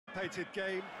anticipated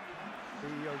game.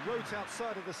 The roads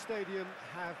outside of the stadium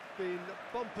have been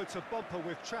bumper to bumper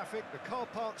with traffic. The car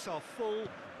parks are full.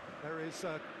 There is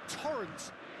a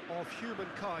torrent of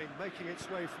humankind making its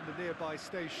way from the nearby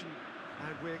station,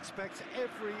 and we expect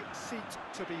every seat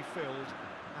to be filled.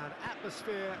 An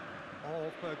atmosphere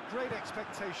of great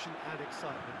expectation and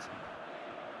excitement.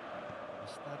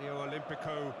 Stadio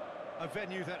Olimpico, a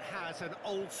venue that has an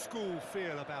old-school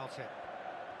feel about it.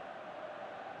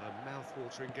 A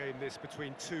mouth-watering game this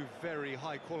between two very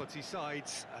high-quality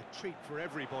sides. A treat for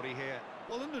everybody here.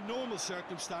 Well, under normal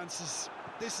circumstances,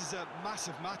 this is a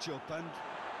massive matchup, and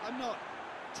I'm not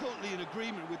totally in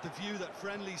agreement with the view that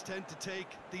friendlies tend to take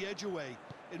the edge away.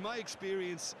 In my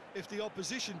experience, if the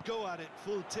opposition go at it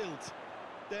full tilt,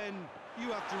 then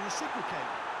you have to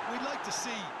reciprocate. We'd like to see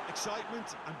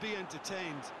excitement and be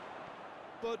entertained.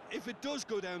 But if it does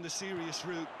go down the serious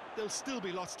route, there'll still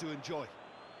be lots to enjoy.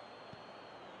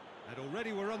 And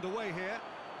already we're underway here.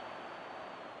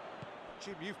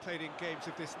 Jim, you've played in games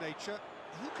of this nature.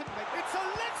 Who can make... It's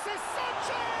Alexis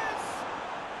Sanchez!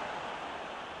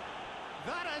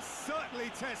 That has certainly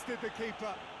tested the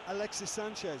keeper. Alexis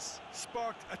Sanchez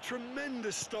sparked a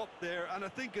tremendous stop there, and I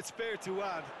think it's fair to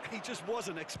add, he just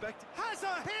wasn't expecting. Has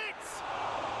a hit!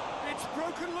 It's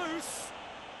broken loose.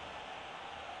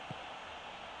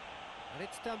 And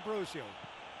it's D'Ambrosio.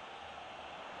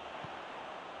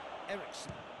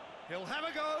 Eriksson. He'll have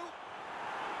a go.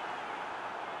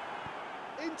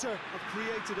 Inter have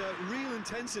created a real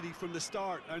intensity from the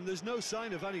start, and there's no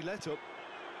sign of any let-up.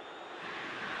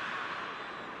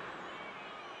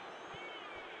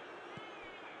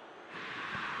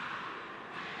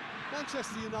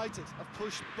 Manchester United have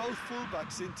pushed both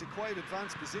fullbacks into quite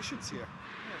advanced positions here.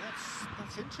 Yeah,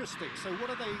 that's interesting. So what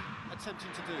are they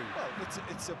attempting to do? Well,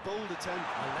 it's a bold attempt.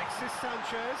 Alexis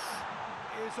Sanchez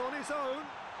is on his own.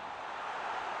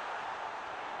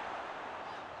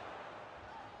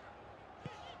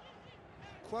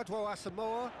 Kwadwo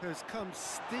Asamoah has come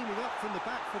steaming up from the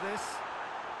back for this.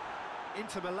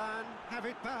 Inter Milan have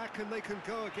it back and they can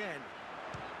go again.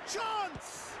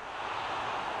 Chance!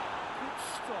 Good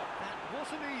stop, that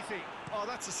wasn't easy. Oh,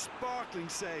 that's a sparkling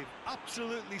save,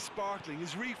 absolutely sparkling.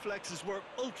 His reflexes were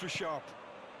ultra sharp.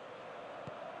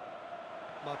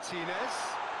 Martinez.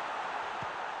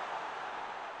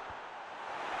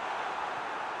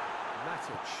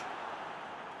 Matic.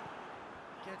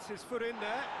 Gets his foot in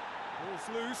there. Ball's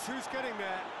loose, who's getting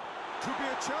there? Could be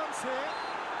a chance here.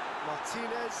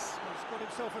 Martinez has got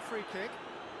himself a free kick.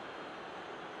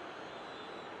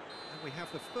 And we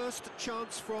have the first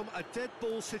chance from a dead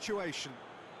ball situation.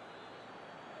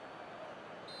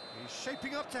 He's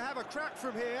shaping up to have a crack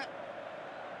from here.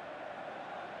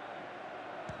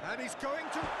 And he's going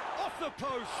to... off the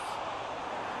post!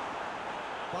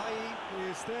 Bailly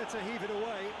is there to heave it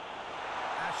away.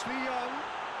 Ashley Young.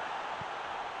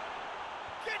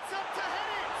 Gets up to head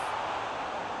it!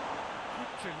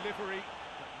 Good delivery,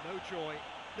 but no joy.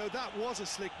 No, that was a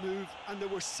slick move, and there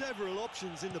were several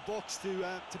options in the box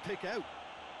to pick out.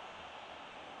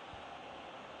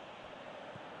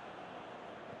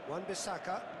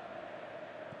 Wan-Bissaka.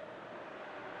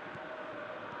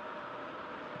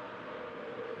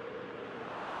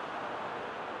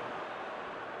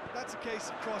 That's a case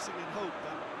of crossing in hope,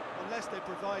 and unless they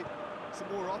provide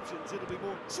some more options, it'll be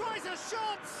more... Tries a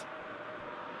shot!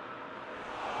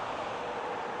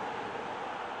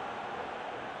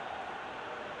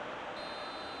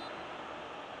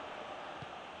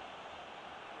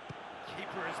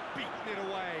 Keeper has beaten it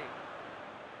away.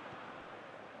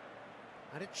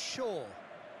 And it's Shaw.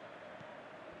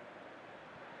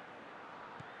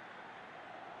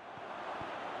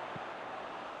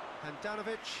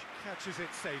 Handanovic catches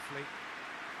it safely.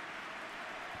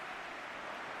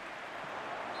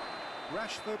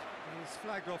 Rashford is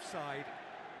flagged offside.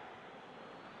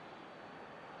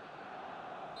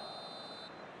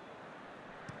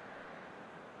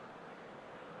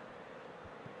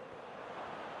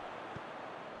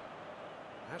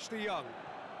 Ashley Young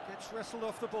gets wrestled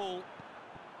off the ball.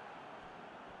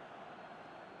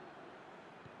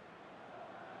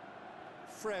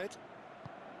 Fred.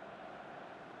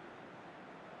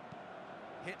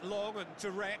 Hit long and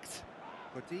direct.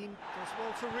 Godin does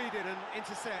well to read it and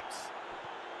intercepts.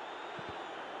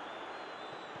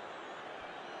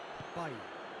 Bailly.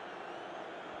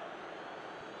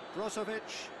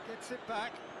 Brozovic gets it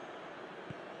back.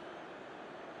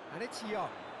 And it's Young.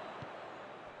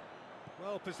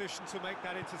 Well positioned to make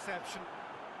that interception.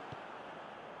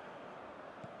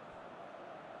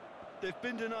 They've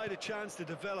been denied a chance to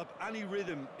develop any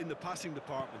rhythm in the passing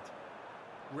department.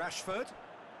 Rashford.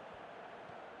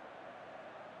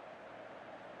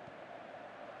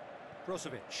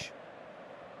 Brozovic.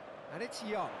 And it's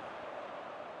Young.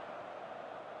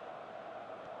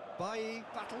 Bailly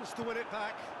battles to win it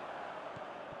back.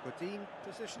 Godin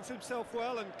positions himself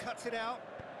well and cuts it out.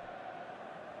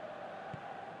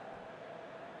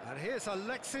 And here's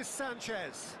Alexis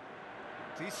Sanchez.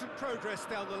 Decent progress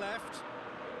down the left.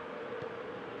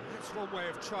 That's one way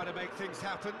of trying to make things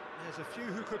happen. There's a few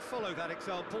who could follow that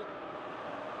example.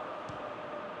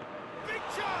 Big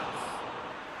chance!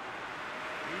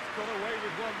 He's got away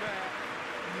with one there.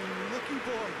 You lucky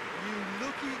boy, you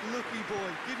lucky boy.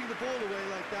 Giving the ball away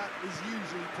like that is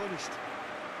usually punished.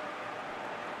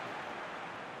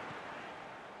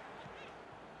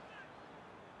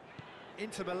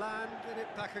 Inter Milan get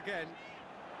it back again.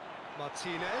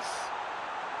 Martinez.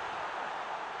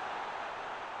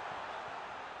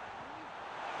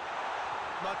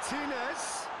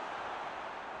 Martinez.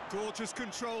 Gorgeous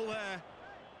control there.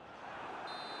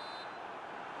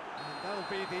 And that'll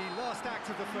be the last act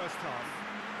of the first half.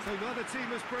 So neither team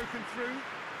has broken through,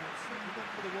 but certainly not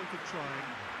for the want of trying.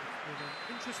 It's been an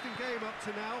interesting game up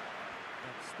to now,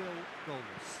 but still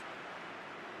goalless.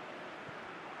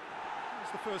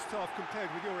 How's the first half compared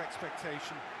with your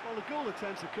expectation? Well, the goal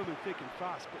attempts are coming thick and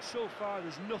fast, but so far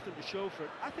there's nothing to show for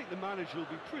it. I think the manager will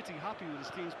be pretty happy with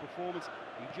his team's performance.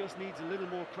 He just needs a little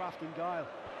more craft and guile.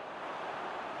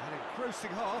 An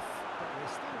engrossing half, but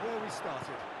we're still where we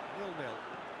started, 0-0.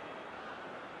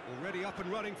 Already up and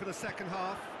running for the second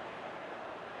half.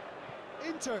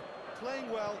 Inter playing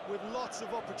well with lots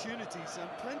of opportunities and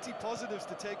plenty positives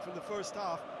to take from the first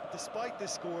half. Despite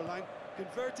this scoreline,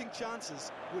 converting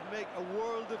chances would make a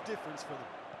world of difference for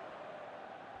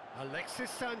them. Alexis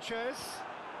Sanchez.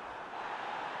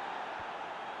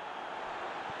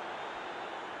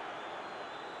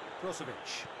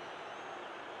 Brozovic.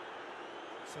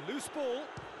 It's a loose ball.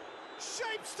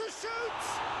 Shapes to shoot!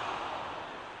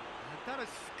 And that has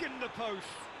skinned the post.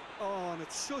 Oh, and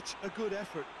it's such a good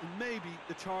effort, and maybe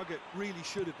the target really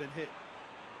should have been hit.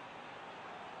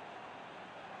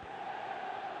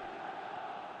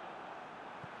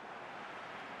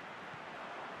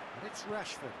 And it's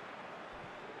Rashford.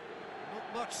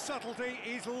 Not much subtlety,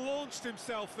 he's launched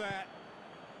himself there.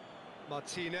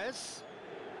 Martinez.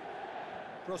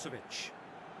 Brozovic.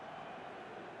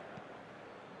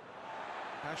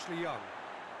 Ashley Young.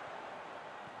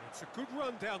 It's a good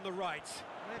run down the right.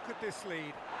 Where could this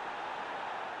lead?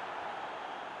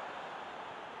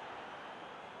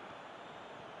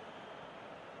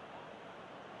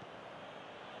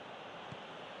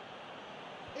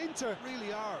 Inter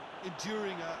really are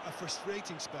enduring a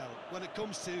frustrating spell when it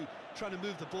comes to trying to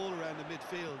move the ball around the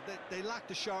midfield. They lack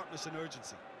the sharpness and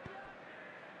urgency.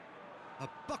 A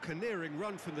buccaneering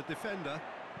run from the defender.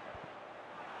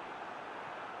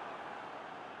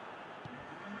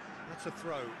 That's a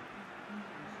throw.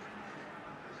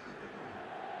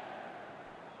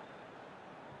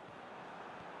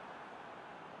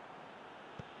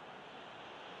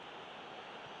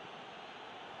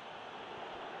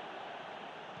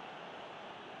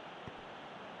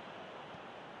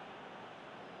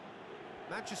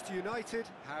 Manchester United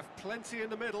have plenty in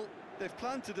the middle. They've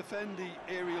planned to defend the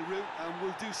aerial route and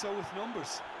will do so with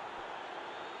numbers.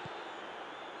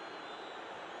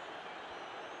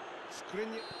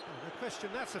 Skriniar, oh, no question,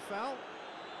 that's a foul.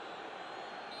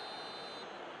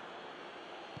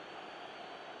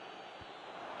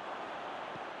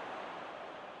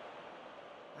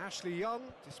 Ashley Young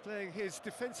displaying his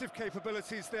defensive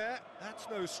capabilities there. That's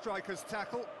no striker's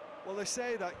tackle. Well, they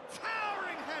say that...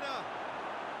 Towering header!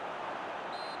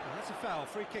 Oh, that's a foul.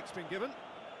 Free kick's been given.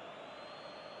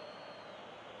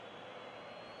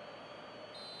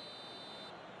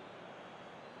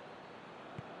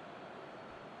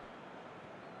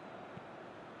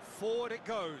 Forward it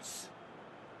goes.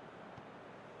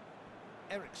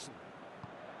 Eriksson.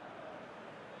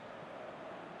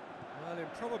 Well, in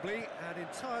probably an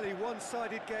entirely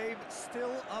one-sided game,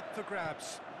 still up for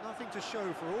grabs. Nothing to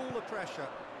show for all the pressure.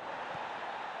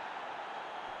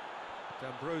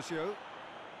 D'Ambrosio.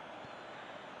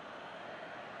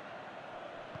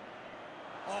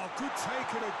 Oh, good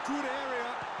take in a good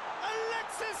area.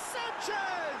 Alexis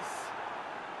Sanchez!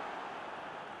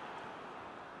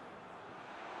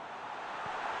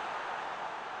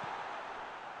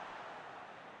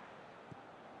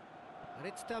 And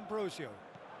it's D'Ambrosio.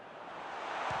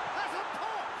 Has a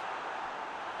pop!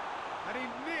 And he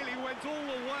nearly went all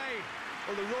the way.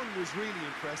 Well, the run was really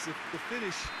impressive. The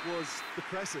finish was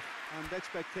depressive, and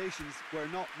expectations were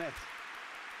not met.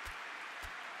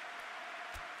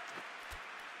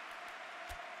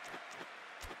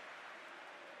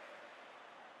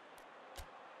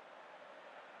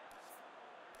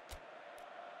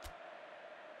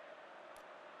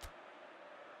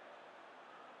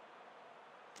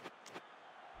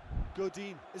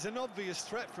 Godin is an obvious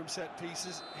threat from set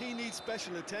pieces. He needs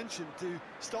special attention to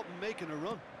stop him making a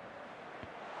run.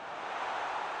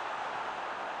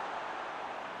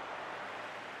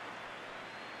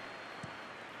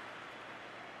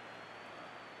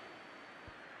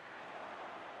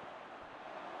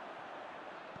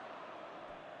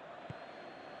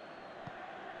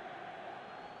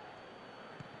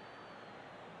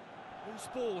 Who's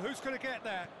ball? Who's going to get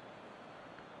that?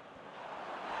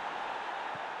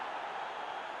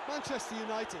 Manchester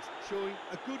United showing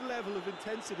a good level of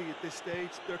intensity at this stage.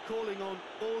 They're calling on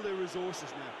all their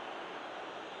resources now.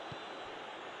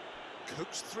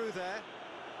 Coaxed through there.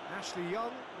 Ashley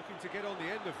Young looking to get on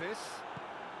the end of this.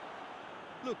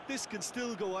 Look, this can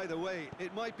still go either way.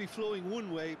 It might be flowing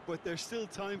one way, but there's still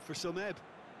time for some ebb.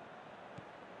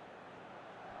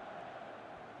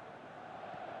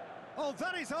 Oh,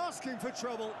 that is asking for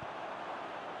trouble.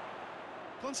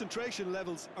 Concentration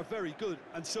levels are very good,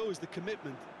 and so is the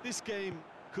commitment. This game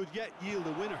could yet yield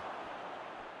a winner.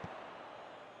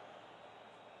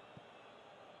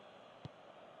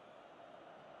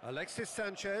 Alexis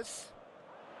Sanchez.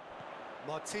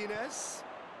 Martinez.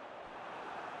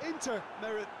 Inter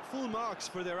merit full marks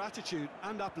for their attitude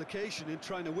and application in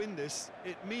trying to win this.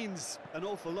 It means an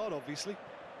awful lot, obviously.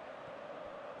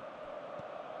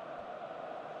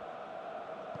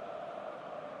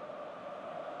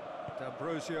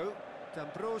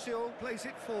 D'Ambrosio plays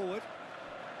it forward.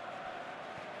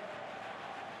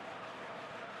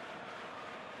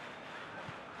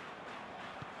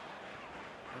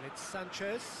 And it's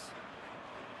Sanchez.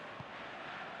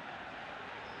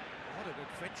 What an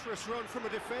adventurous run from a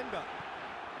defender.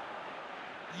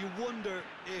 You wonder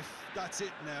if that's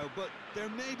it now, but there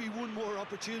may be one more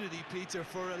opportunity, Peter,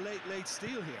 for a late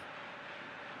steal here.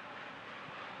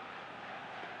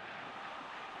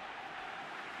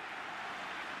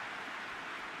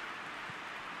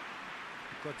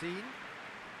 Godin.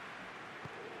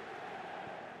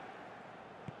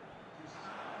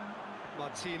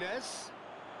 Martinez.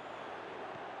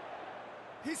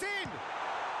 He's in!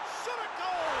 Shot a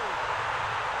goal!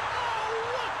 Oh,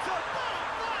 what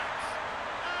about that?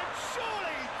 And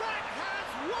surely that has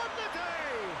won the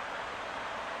day!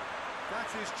 That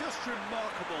is just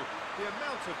remarkable, the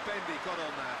amount of bend he got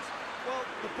on that. Well,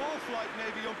 the ball flight may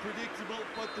be unpredictable,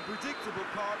 but the predictable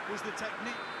part was the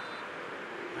technique.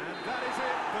 And that is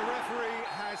it, the referee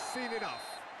has seen enough.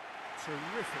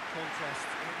 Terrific contest,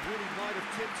 it really might have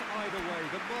tipped either way,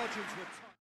 the margins were tight.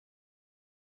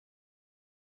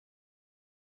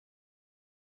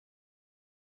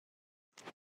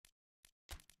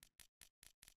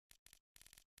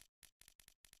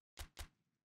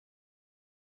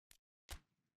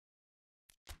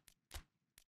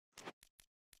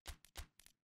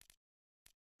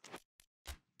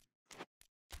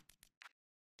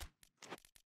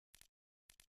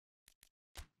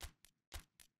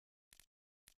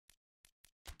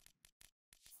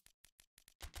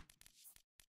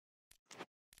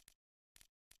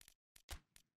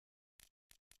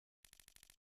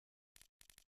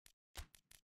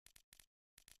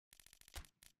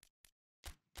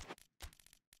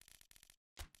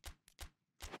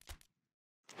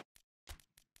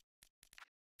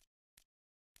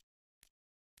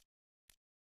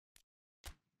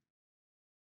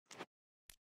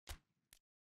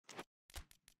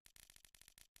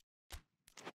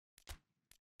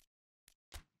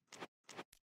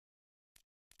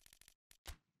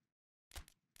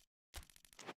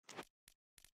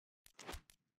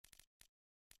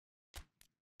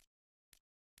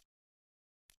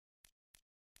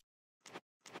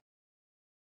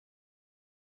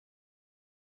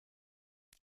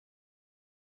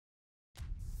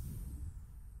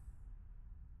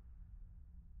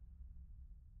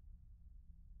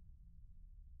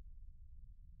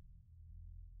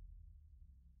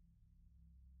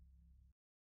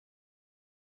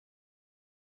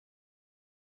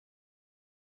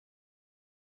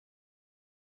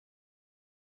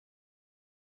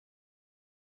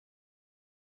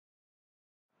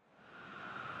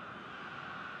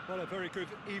 Well, a very good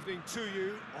evening to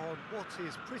you on what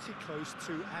is pretty close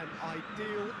to an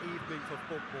ideal evening for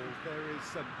football. There is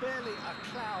barely a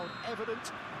cloud evident.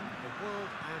 The world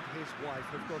and his wife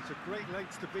have gone to great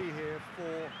lengths to be here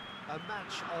for a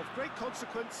match of great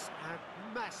consequence and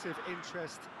massive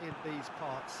interest in these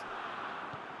parts.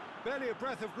 Barely a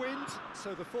breath of wind,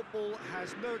 so the football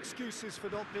has no excuses for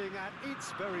not being at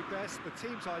its very best. The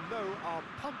teams I know are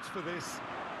pumped for this.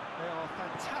 They are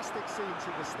fantastic scenes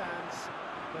in the stands.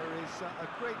 There is a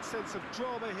great sense of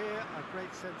drama here, a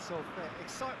great sense of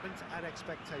excitement and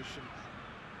expectation.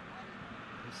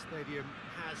 The stadium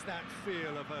has that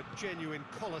feel of a genuine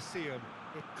Colosseum.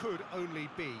 It could only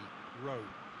be Rome.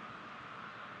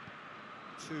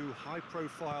 Two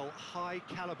high-profile,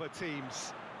 high-caliber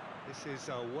teams. This is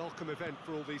a welcome event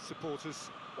for all these supporters.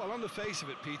 Well, on the face of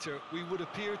it, Peter, we would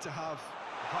appear to have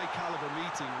a high-caliber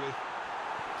meeting with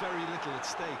very little at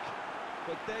stake.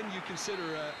 But then you consider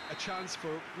a chance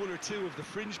for one or two of the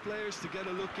fringe players to get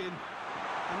a look in,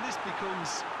 and this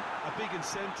becomes a big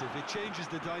incentive. It changes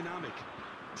the dynamic.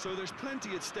 So there's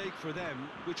plenty at stake for them,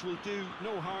 which will do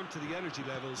no harm to the energy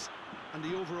levels and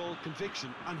the overall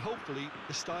conviction, and hopefully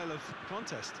the style of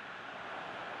contest.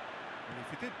 And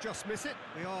if you did just miss it,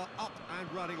 we are up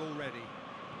and running already.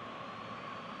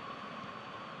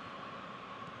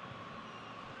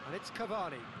 And it's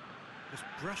Cavani. Just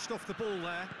brushed off the ball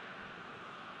there.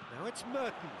 Now it's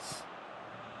Mertens.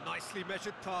 Nicely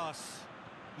measured pass.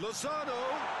 Lozano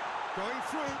going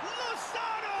through. Lozano!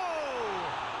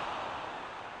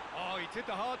 Oh, he did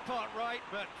the hard part right,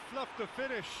 but fluffed the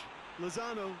finish.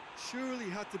 Lozano surely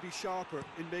had to be sharper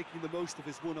in making the most of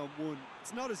his one-on-one.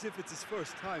 It's not as if it's his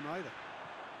first time either.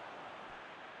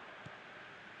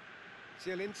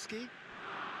 Zielinski.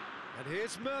 And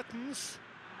here's Mertens.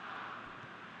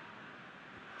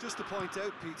 Just to point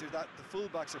out, Peter, that the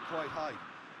fullbacks are quite high.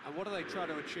 And what are they trying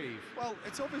to achieve? Well,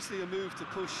 it's obviously a move to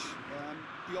push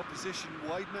the opposition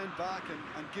wide men back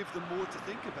and give them more to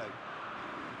think about.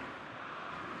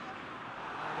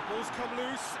 And the ball's come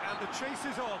loose and the chase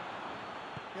is on.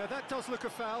 Yeah, that does look a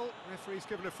foul. Referee's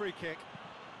given a free kick.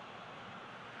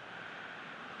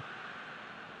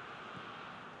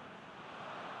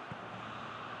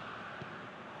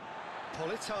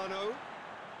 Politano.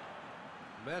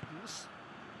 Mertens.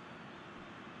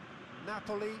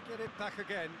 Napoli get it back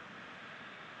again.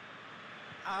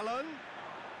 Allen.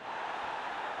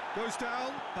 Goes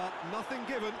down, but nothing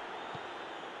given.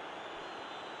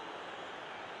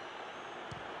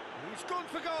 He's gone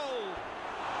for goal.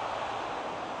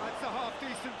 That's a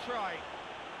half-decent try.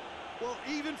 Well,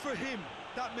 even for him,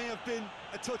 that may have been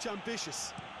a touch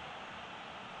ambitious.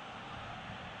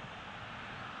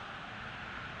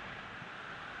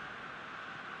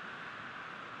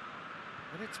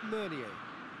 And it's Meunier.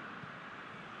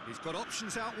 He's got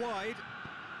options out wide.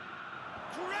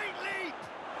 Great leap!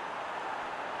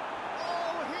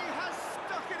 Oh, he has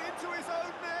stuck it into his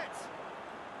own net!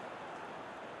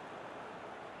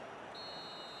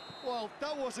 Well,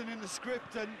 that wasn't in the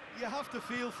script, and you have to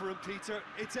feel for him, Peter.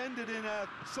 It's ended in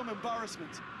some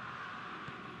embarrassment.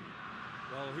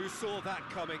 Well, who saw that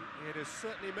coming? It has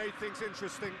certainly made things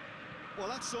interesting. Well,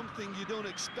 that's something you don't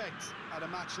expect at a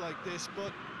match like this,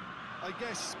 but I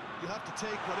guess you have to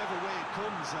take whatever way it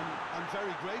comes, and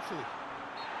very gratefully.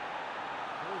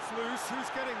 Ball's loose, who's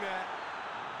getting there?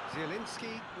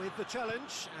 Zielinski with the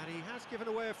challenge, and he has given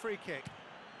away a free kick.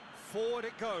 Forward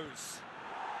it goes.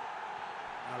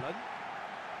 Allen.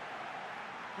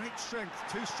 Great strength,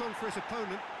 too strong for his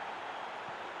opponent.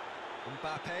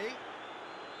 Mbappe.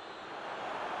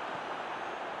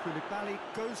 Koulibaly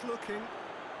goes looking.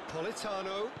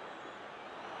 Politano.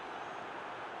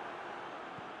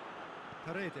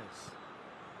 Paredes.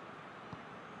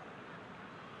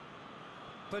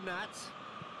 Bernat.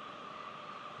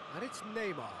 And it's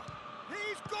Neymar.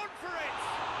 He's gone for it!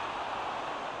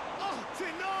 Oh,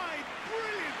 denied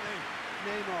brilliantly!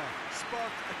 Neymar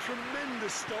sparked a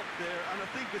tremendous stop there, and I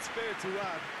think it's fair to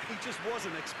add, he just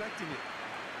wasn't expecting it.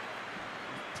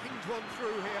 Pinged one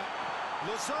through here.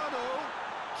 Lozano.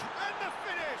 And the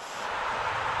finish!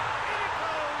 In it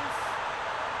goes!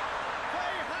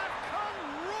 They have come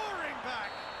roaring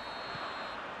back!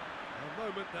 A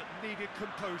moment that needed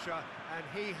composure, and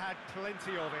he had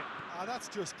plenty of it. Ah, that's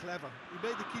just clever. He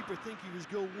made the keeper think he was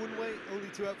going one way, only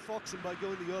to outfox him by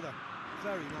going the other.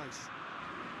 Very nice.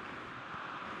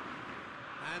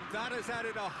 And that has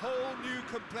added a whole new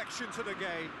complexion to the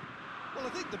game. Well, I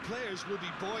think the players will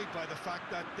be buoyed by the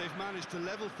fact that they've managed to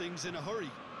level things in a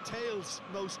hurry. Tails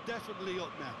most definitely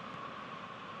up now.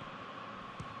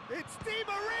 It's Di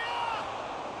Maria!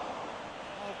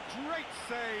 Oh, great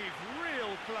save,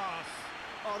 real class.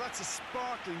 Oh, that's a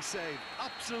sparkling save.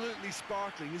 Absolutely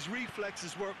sparkling. His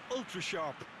reflexes were ultra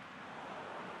sharp.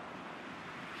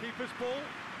 Keeper's ball.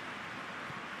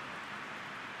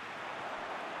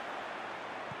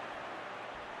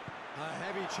 A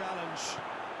heavy challenge.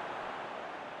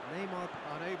 Neymar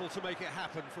unable to make it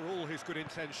happen for all his good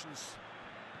intentions.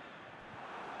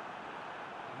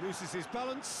 Loses his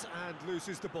balance and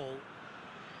loses the ball.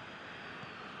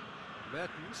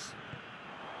 Mertens.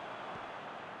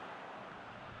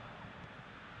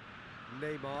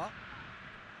 Neymar.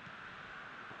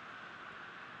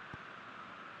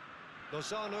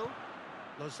 Lozano.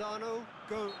 Lozano,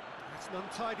 go. It's an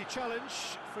untidy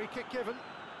challenge, free kick given.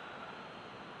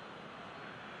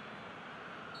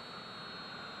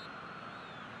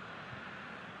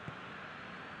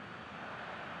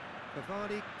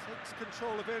 Cavani takes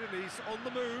control of it and he's on the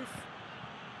move.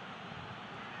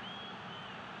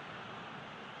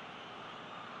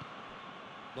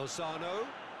 Lozano.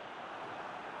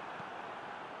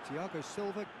 Thiago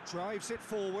Silva drives it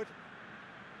forward.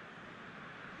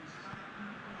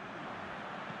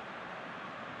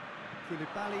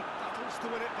 Koulibaly battles to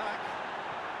win it back.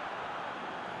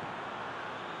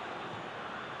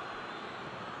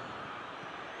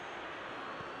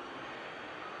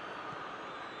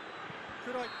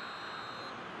 Could I?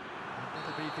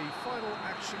 That'll be the final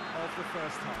action of the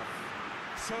first half.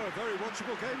 So, a very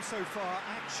watchable game so far.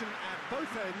 Action at both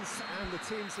ends and the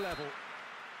team's level.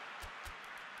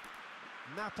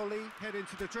 Napoli head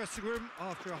into the dressing room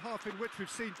after a half in which we've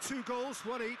seen 2 goals,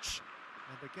 1 each,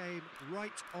 and the game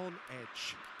right on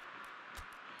edge.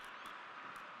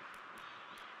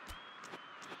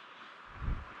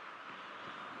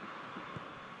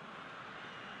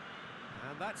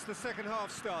 And that's the second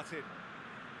half started.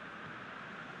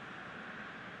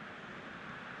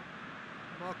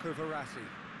 Marco Verratti.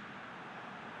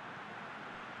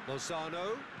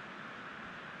 Lozano.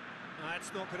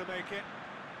 That's not going to make it.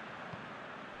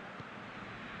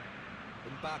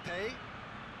 Mbappe.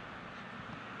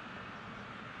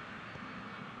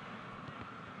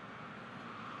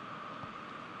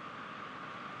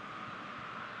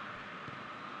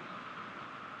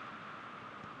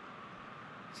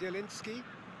 Zielinski.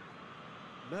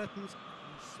 Mertens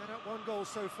set up 1 goal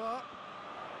so far.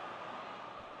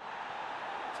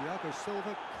 Thiago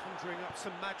Silva conjuring up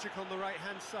some magic on the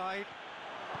right-hand side.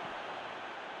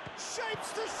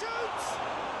 Shapes to shoot!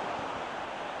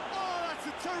 Oh, that's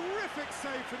a terrific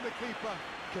save from the keeper.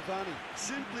 Cavani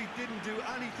simply didn't do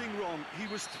anything wrong. He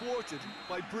was thwarted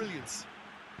by brilliance.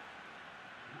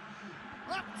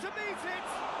 Up to meet it!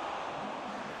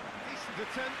 Decent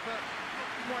attempt, but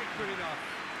not quite good enough.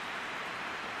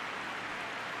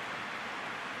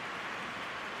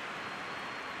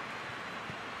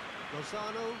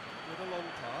 Lozano with a long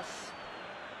pass.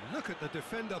 Look at the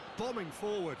defender bombing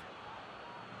forward.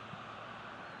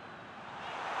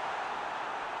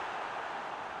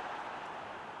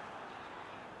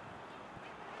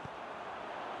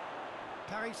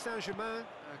 Paris Saint-Germain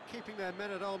keeping their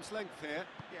men at arm's length here.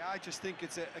 Yeah, I just think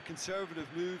it's a conservative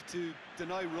move to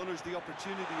deny runners the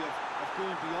opportunity of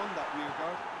going beyond that rear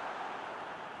guard.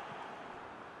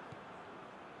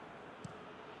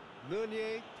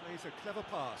 Meunier plays a clever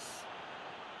pass.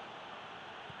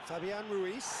 Fabian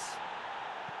Ruiz.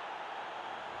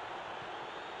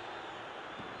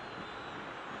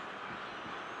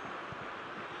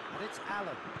 And it's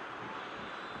Allen.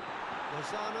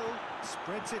 Lozano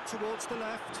spreads it towards the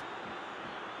left.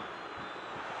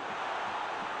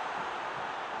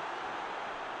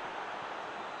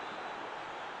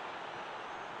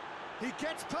 He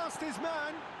gets past his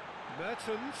man.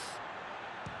 Mertens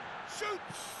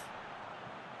shoots.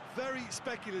 Very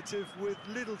speculative with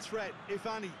little threat, if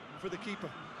any, for the keeper.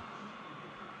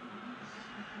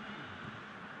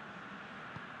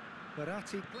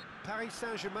 Verratti, Paris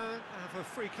Saint-Germain have a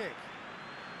free kick.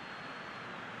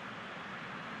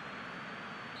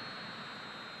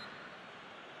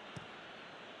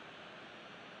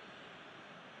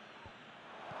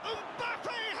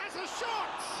 Mbappe has a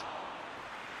shot!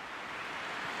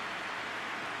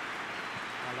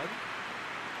 Allen.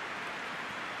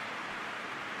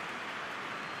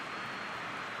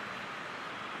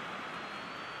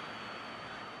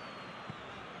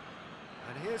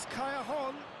 And here's Kaya.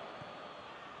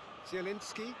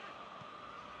 Zielinski.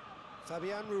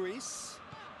 Fabian Ruiz.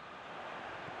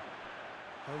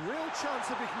 A real chance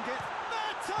if he can get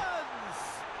Mertens!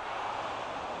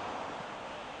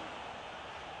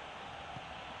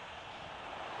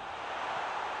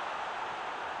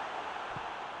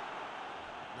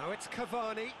 Now it's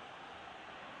Cavani.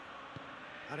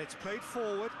 And it's played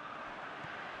forward.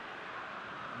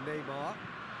 Neymar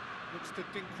looks to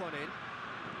dink one in.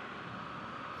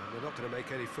 And we're not going to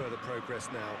make any further progress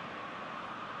now.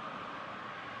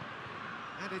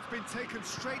 And it's been taken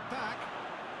straight back.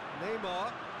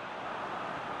 Neymar.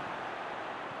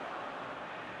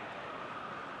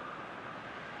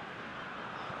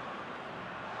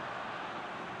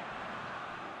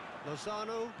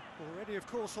 Lozano, already of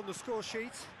course on the score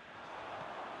sheet.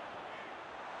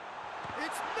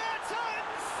 It's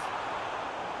Mertens!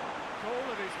 Goal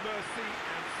at his mercy,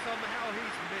 and somehow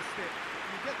he's missed it.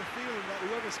 You get the feeling that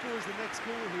whoever scores the next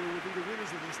goal here will be the winners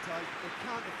of this tie. They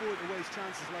can't afford to waste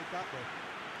chances like that, though.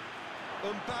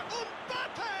 Mbappe!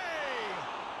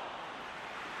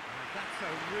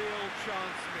 a real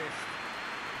chance missed.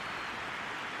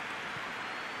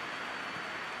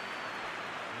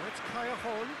 That's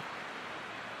Cajon.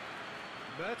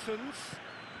 Mertens.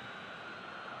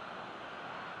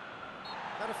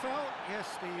 That a foul? Yes,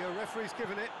 the referee's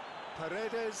given it.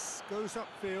 Paredes goes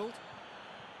upfield.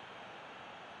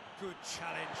 Good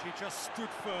challenge, he just stood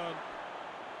firm.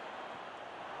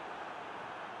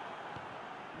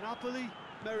 Napoli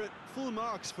merit full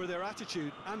marks for their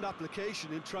attitude and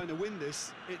application in trying to win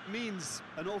this. It means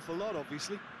an awful lot,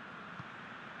 obviously.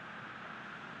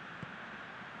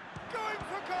 Going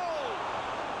for goal!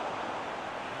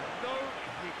 No,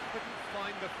 he couldn't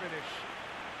find the finish.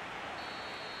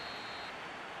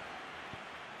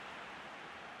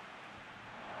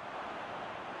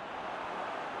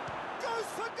 Goes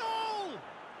for goal!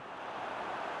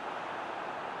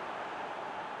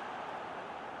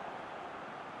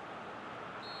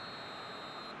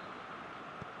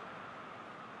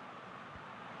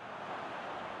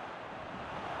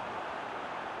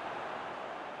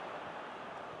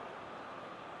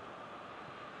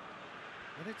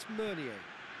 And it's Meunier.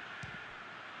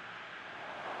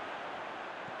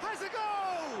 Has a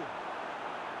go!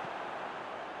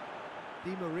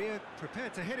 Di Maria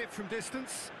prepared to hit it from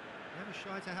distance. Never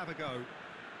shy to have a go.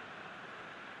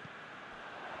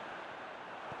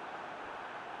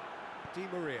 Di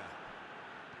Maria.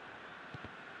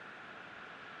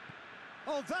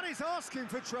 Oh, that is asking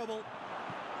for trouble.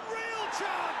 Real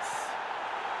chance!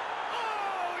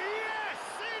 Oh, yes,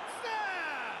 it's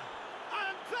there!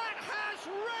 And that has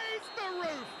raised the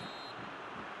roof!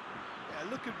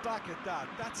 Yeah, looking back at that,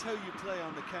 that's how you play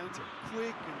on the counter.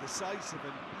 Quick and decisive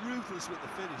and ruthless with the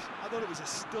finish. I thought it was a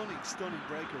stunning, stunning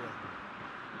breakaway.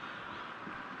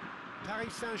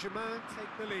 Paris Saint-Germain take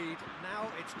the lead. Now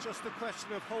it's just a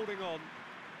question of holding on.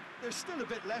 There's still a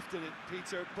bit left in it,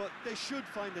 Peter, but they should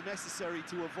find the necessary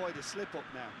to avoid a slip-up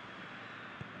now.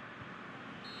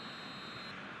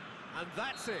 And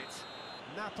that's it.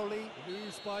 Napoli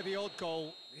lose by the odd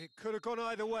goal. It could have gone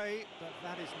either way, but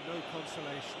that is no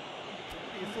consolation.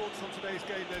 What are your thoughts on today's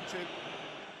game then, Jim?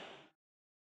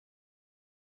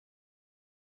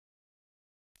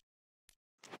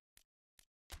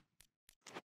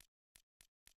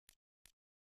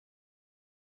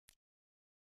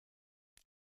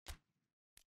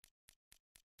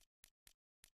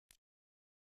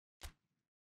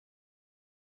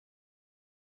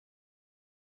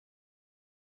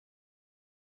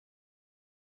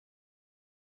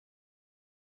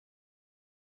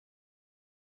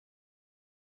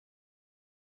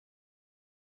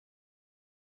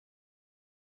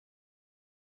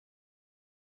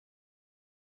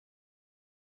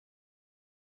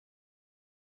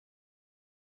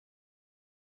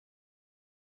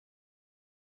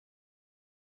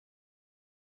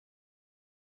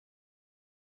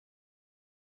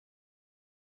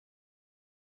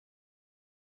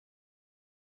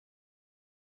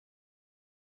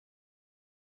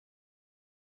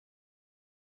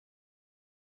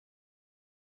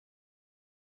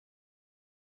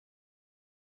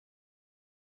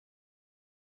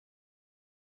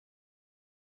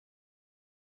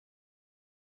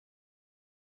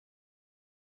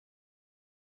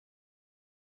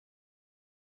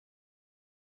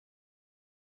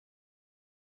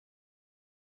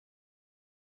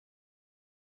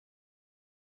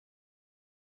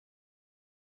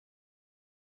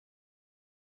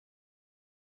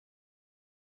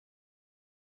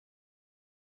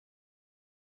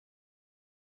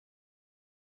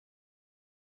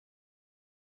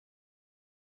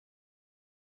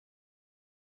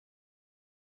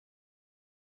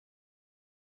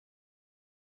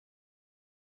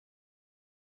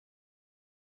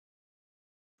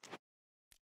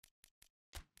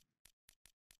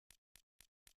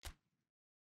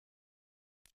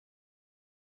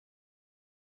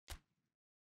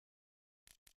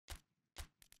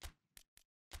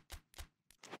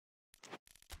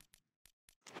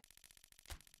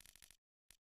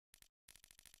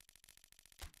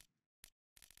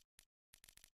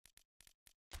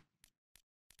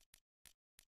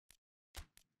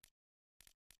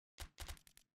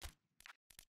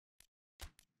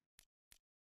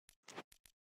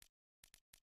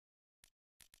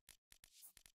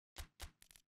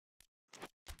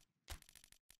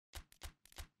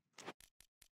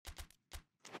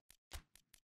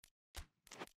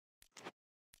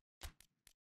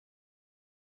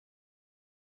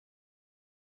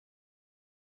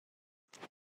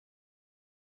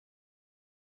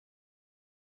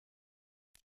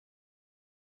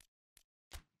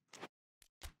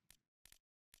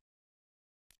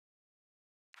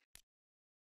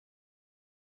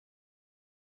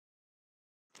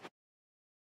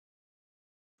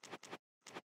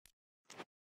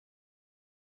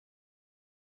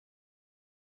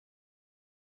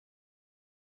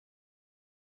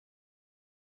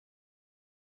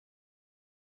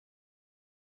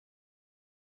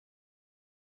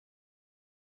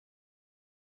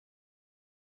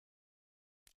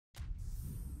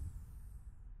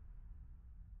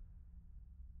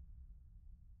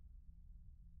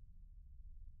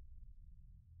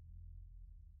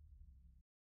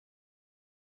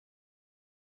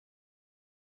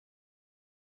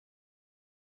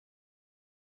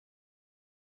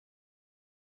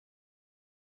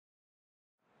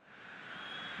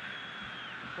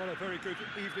 Well, a very good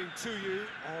evening to you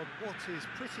on what is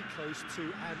pretty close to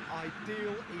an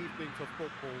ideal evening for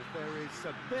football. There is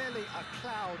barely a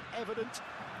cloud evident.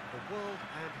 The world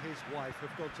and his wife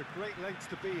have gone to great lengths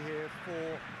to be here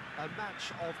for a match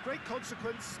of great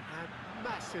consequence and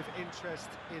massive interest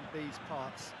in these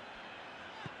parts.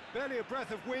 Barely a breath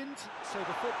of wind, so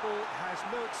the football has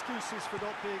no excuses for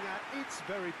not being at its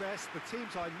very best. The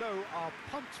teams I know are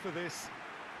pumped for this.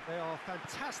 They are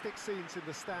fantastic scenes in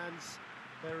the stands.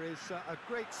 There is a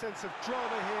great sense of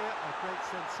drama here, a great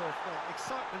sense of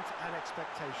excitement and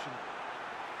expectation.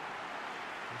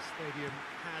 The stadium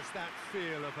has that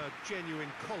feel of a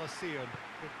genuine Colosseum.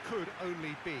 It could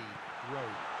only be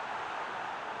Rome.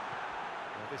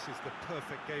 Well, this is the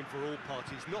perfect game for all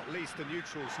parties, not least the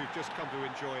neutrals who've just come to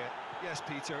enjoy it. Yes,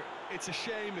 Peter, it's a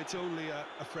shame it's only a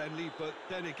friendly, but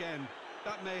then again,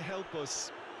 that may help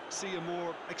us see a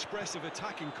more expressive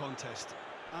attacking contest.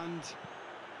 And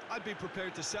I'd be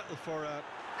prepared to settle for a...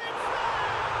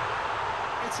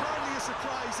 It's hardly a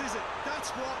surprise, is it? That's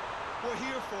what we're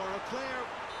here for, a player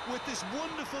with this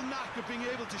wonderful knack of being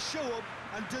able to show up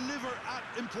and deliver at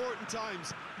important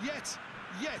times. Yet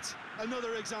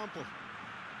another example.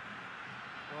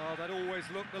 Well, that always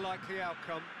looked the likely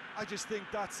outcome. I just think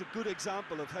that's a good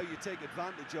example of how you take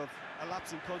advantage of a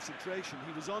lapse in concentration.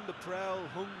 He was on the prowl,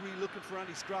 hungry, looking for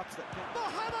any scraps that can...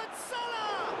 Mohamed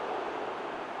Salah!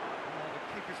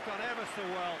 Keeper's done ever so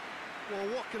well.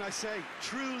 Well, what can I say?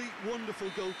 Truly wonderful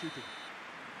goalkeeping.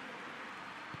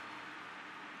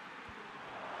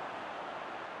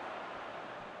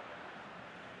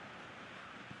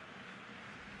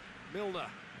 Milner.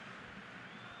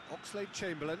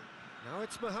 Oxlade-Chamberlain. Now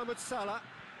it's Mohamed Salah.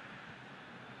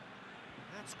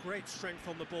 That's great strength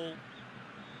on the ball.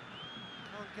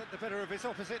 Can't get the better of his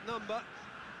opposite number.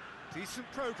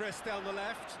 Decent progress down the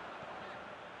left.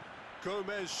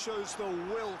 Gomez shows the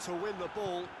will to win the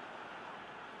ball.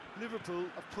 Liverpool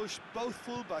have pushed both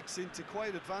fullbacks into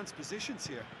quite advanced positions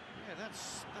here. Yeah,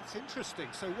 that's interesting.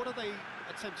 So what are they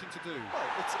attempting to do? Well,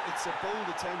 it's a bold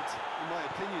attempt, in my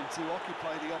opinion, to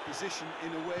occupy the opposition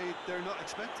in a way they're not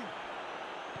expecting.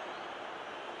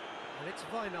 And it's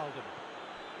Wijnaldum.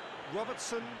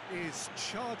 Robertson is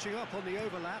charging up on the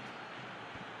overlap.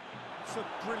 It's a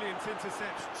brilliant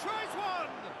interception. Tries one!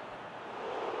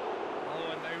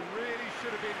 Oh, and they really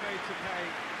should have been made to pay.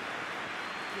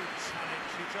 Good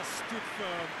challenge, he just stood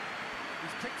firm.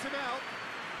 He's picked him out.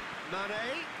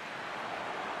 Mane.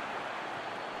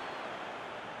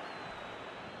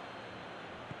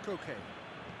 Koke.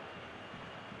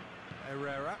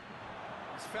 Herrera.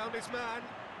 He's found his man.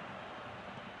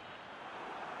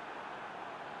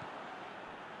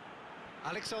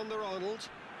 Alexander-Arnold.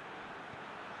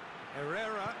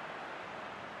 Herrera.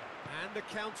 And the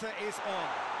counter is on.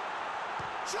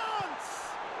 Chance!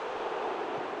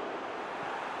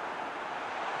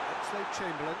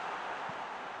 Oxlade-Chamberlain.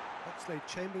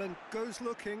 Oxlade-Chamberlain goes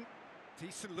looking.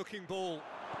 Decent looking ball.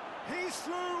 He's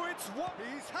through, it's what?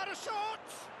 He's had a shot!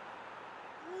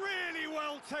 Really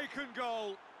well taken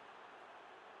goal.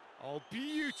 Oh,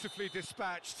 beautifully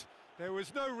dispatched. There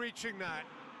was no reaching that.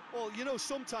 Well, you know,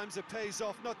 sometimes it pays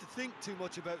off not to think too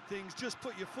much about things, just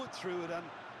put your foot through it, and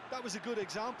that was a good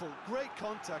example. Great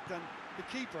contact, and the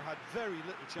keeper had very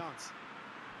little chance.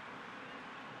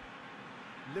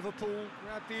 Liverpool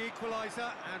grabbed the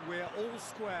equaliser, and we're all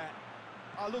square.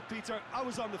 Look, Peter, I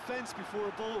was on the fence before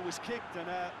a ball was kicked, and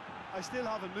I still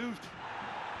haven't moved.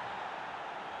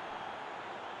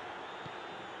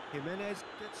 Jimenez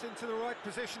gets into the right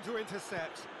position to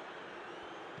intercept.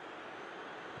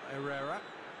 Herrera.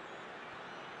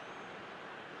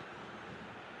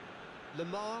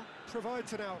 Lamar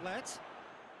provides an outlet.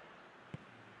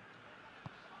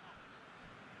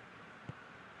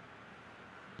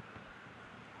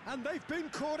 And they've been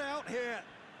caught out here.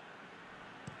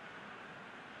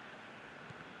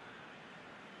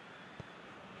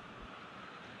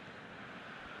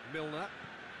 Milner.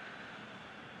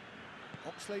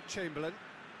 Oxlade-Chamberlain.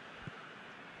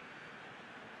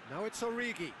 Now it's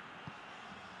Origi.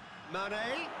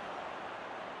 Mane.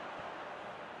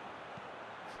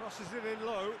 Crosses it in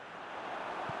low.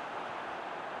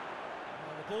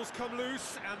 Well, the ball's come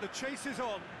loose and the chase is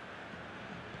on.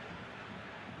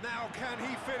 Now can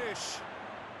he finish?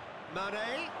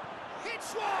 Mane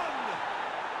hits one!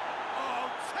 Oh,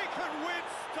 taken with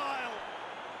style!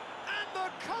 And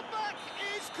the comeback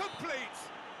is complete!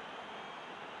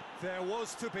 There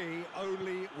was to be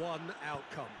only one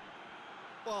outcome.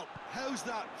 Well, how's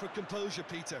that for composure,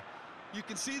 Peter? You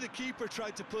can see the keeper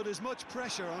tried to put as much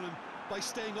pressure on him by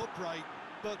staying upright,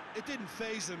 but it didn't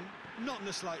faze him, not in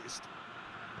the slightest.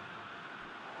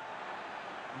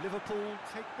 Liverpool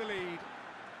take the lead.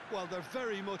 Well, they're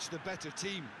very much the better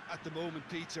team at the moment,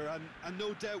 Peter, and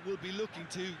no doubt will be looking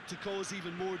to cause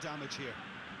even more damage here.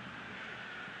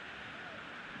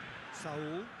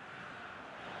 Saul.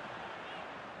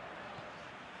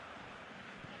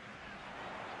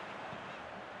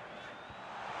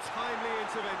 Timely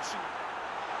intervention.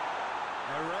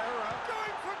 Herrera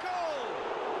going for goal!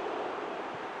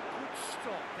 Good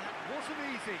stop, that wasn't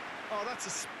easy. Oh, that's a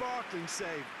sparkling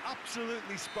save,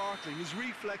 absolutely sparkling. His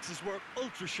reflexes were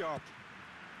ultra-sharp.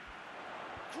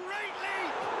 Great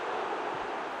leap!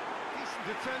 Decent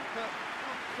attempt, but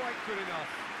not quite good enough.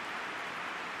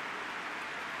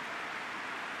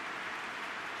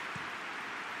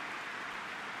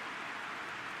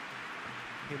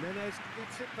 Jimenez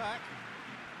gets it back.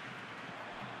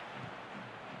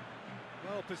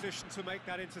 Well positioned to make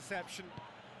that interception.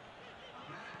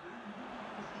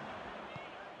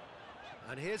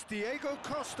 And here's Diego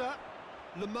Costa.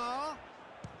 Lamar.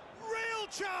 Real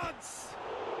chance!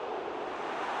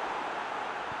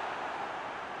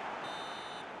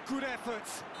 Good effort,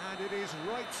 and it is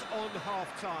right on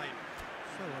half-time.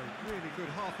 So a really good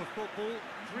half of football.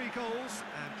 3 goals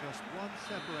and just one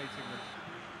separating them.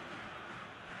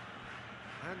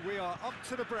 And we are up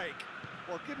to the break.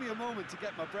 Well, give me a moment to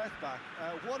get my breath back.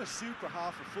 What a super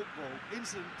half of football.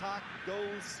 Instant-packed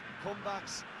goals,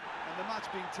 comebacks, and the match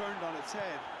being turned on its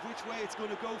head. Which way it's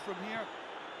going to go from here,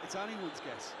 it's anyone's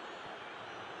guess.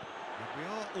 And we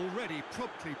are already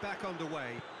promptly back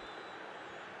underway.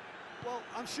 Well,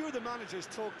 I'm sure the managers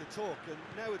talk the talk, and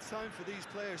now it's time for these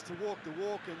players to walk the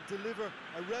walk and deliver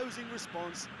a rousing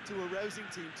response to a rousing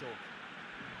team talk.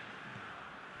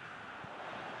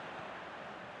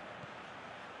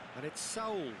 And it's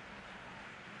Saul.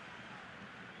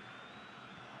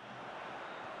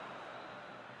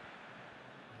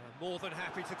 More than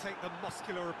happy to take the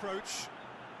muscular approach.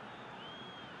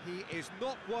 He is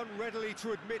not one readily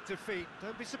to admit defeat.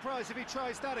 Don't be surprised if he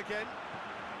tries that again.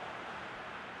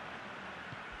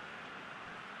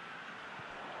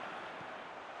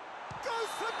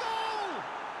 Goes for goal!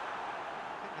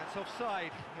 I think that's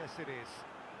offside. Yes, it is.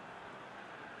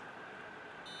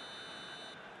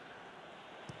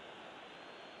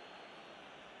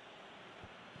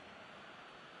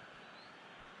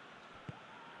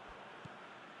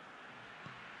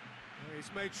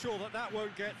 He's made sure that that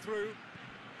won't get through.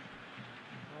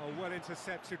 Oh, well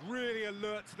intercepted, really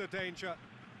alert to the danger.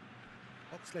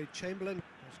 Oxlade-Chamberlain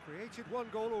has created 1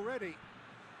 goal already.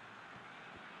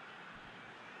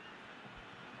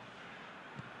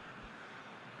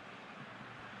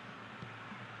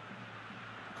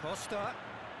 Costa.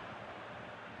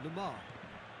 Lamar.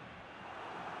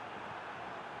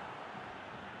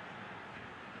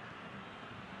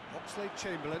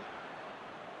 Oxlade-Chamberlain.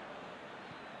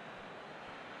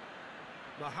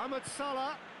 Mohamed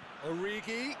Salah.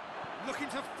 Origi looking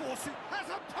to force it. Has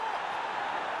a pop!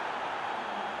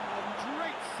 Oh,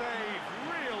 great save,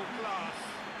 real class.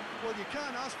 Well, you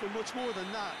can't ask for much more than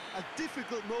that. A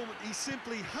difficult moment he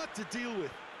simply had to deal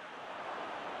with.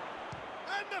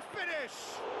 And the finish!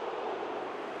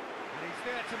 And he's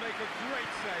there to make a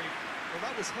great save. Well,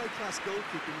 that was high-class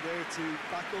goalkeeping there to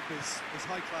back up his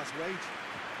high-class rage.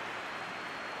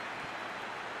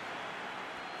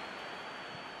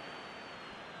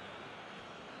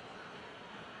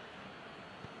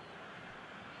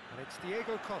 And it's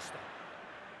Diego Costa.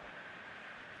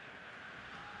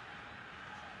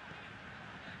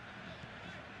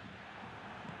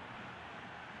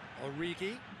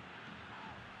 Origi.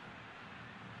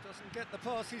 Doesn't get the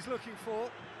pass he's looking for.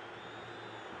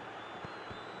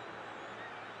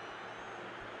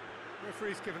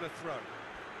 Referee's given a throw.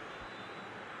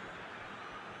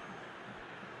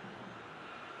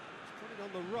 He's got it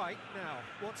on the right now.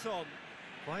 What's on?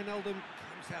 Wijnaldum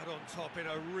comes out on top in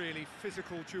a really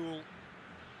physical duel.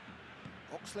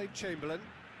 Oxlade-Chamberlain.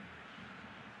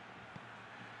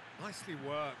 Nicely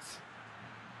worked.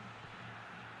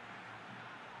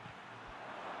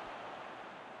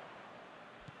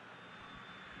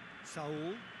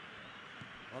 Saul.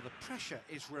 Well, the pressure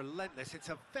is relentless. It's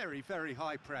a very, very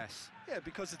high press. Yeah,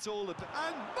 because it's all about...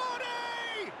 And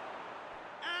body!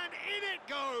 And in it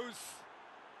goes!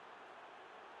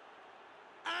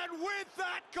 And with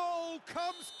that goal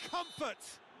comes comfort!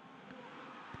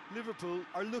 Liverpool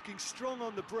are looking strong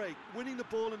on the break. Winning the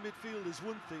ball in midfield is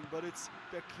one thing, but it's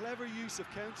their clever use of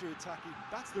counter-attacking.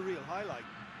 That's the real highlight.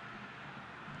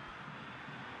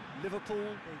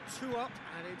 Liverpool two up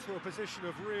and into a position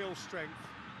of real strength.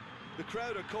 The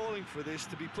crowd are calling for this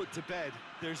to be put to bed.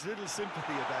 There's little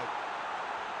sympathy about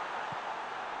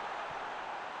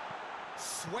it.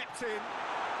 Swept in.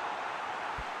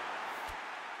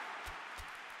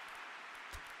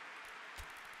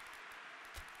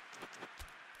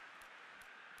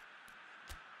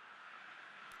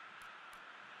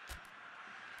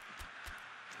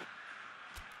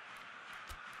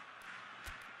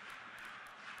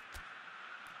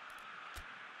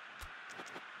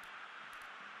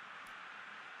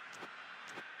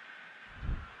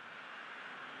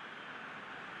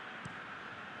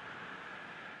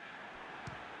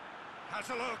 Has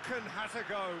a look and has a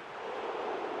go. And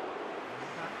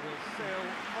that will sail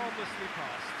harmlessly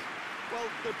past. Well,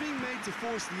 they're being made to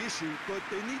force the issue, but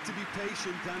they need to be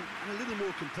patient and a little more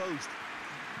composed.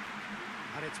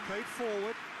 And it's played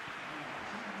forward.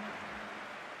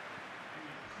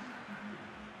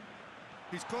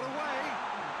 He's got away.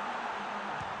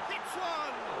 Hits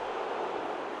one!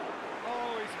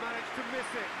 Oh, he's managed to miss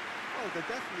it. Oh, they're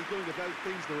definitely going about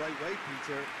things the right way,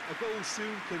 Peter. A goal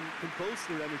soon can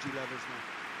bolster energy levels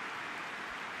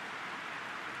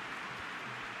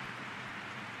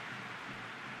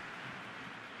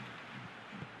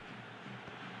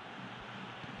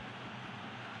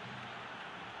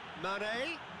now.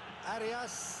 Mane,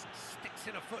 Arias sticks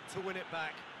in a foot to win it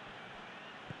back.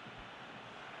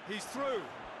 He's through.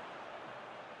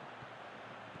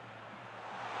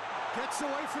 Gets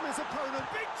away from his opponent.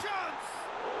 Big chance!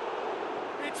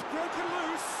 It's broken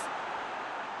loose.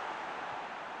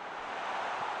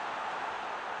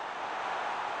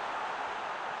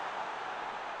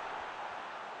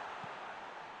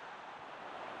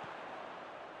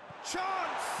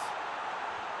 Chance!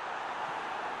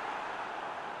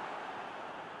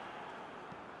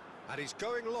 And he's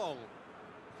going long.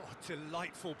 Oh,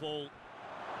 delightful ball.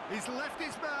 He's left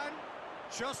his man.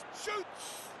 Just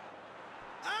shoots.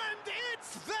 And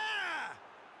it's there!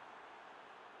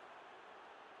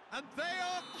 And they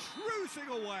are cruising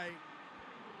away.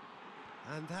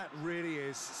 And that really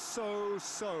is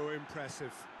so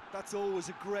impressive. That's always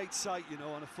a great sight, you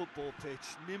know, on a football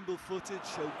pitch. Nimble-footed,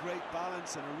 show great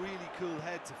balance and a really cool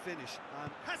head to finish.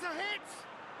 And has a hit!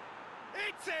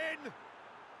 It's in!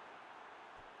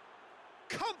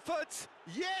 Comfort,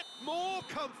 yet more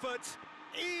comfort,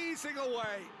 easing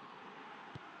away.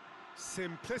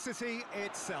 Simplicity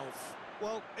itself.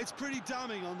 Well, it's pretty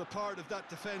damning on the part of that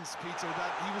defence, Peter,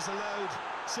 that he was allowed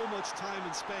so much time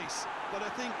and space. But I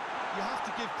think you have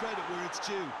to give credit where it's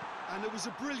due. And it was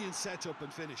a brilliant setup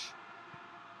and finish.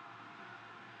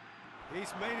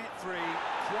 He's made it three.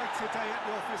 Quite a day at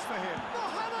the office for him.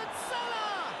 Mohamed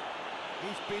Salah!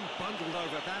 He's been bundled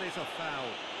over. That is a foul.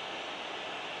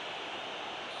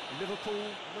 Liverpool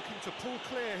looking to pull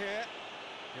clear here.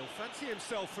 He'll fancy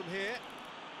himself from here.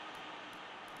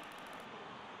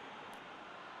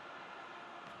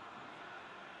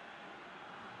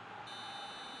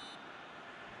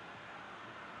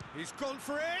 He's gone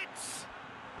for it!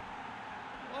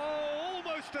 Oh,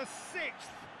 almost a sixth!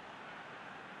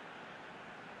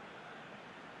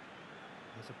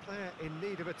 There's a player in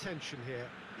need of attention here.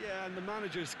 yeah, and the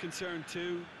manager's concerned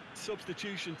too.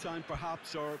 Substitution time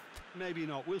perhaps, or maybe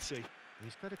not, we'll see.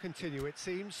 He's going to continue, it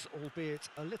seems, albeit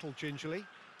a little gingerly.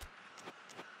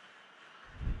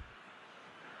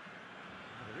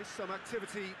 There is some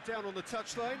activity down on the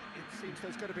touchline. It seems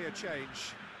there's going to be a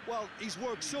change. Well, he's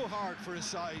worked so hard for his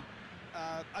side,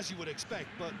 as you would expect,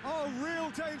 but... Oh, real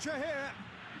danger here!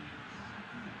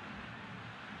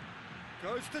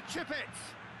 Goes to chip it!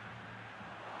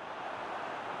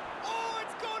 Oh,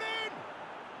 it's gone in!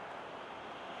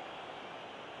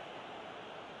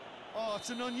 Oh, it's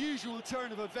an unusual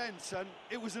turn of events, and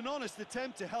it was an honest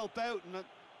attempt to help out, and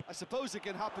I suppose it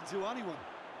can happen to anyone.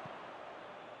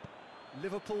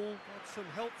 Liverpool got some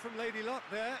help from Lady Luck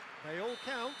there. They all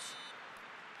count.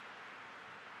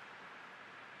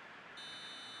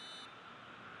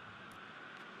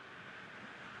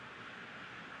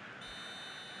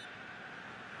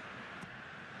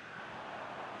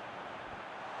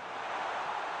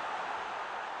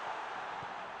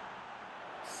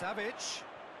 Savage.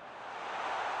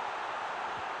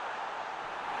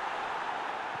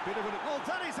 Bit of an... Oh,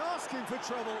 that is asking for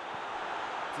trouble.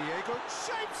 Diego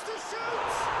shapes to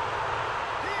shoot!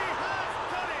 He has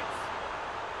done it!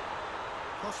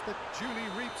 Costa duly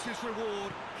reaps his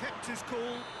reward, kept his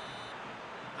cool,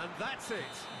 and that's it.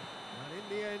 And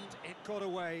in the end, it got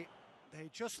away. They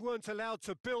just weren't allowed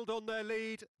to build on their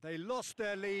lead, they lost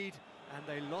their lead, and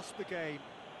they lost the game.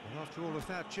 And after all of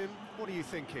that, Jim, what are you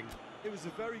thinking? It was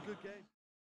a very good game.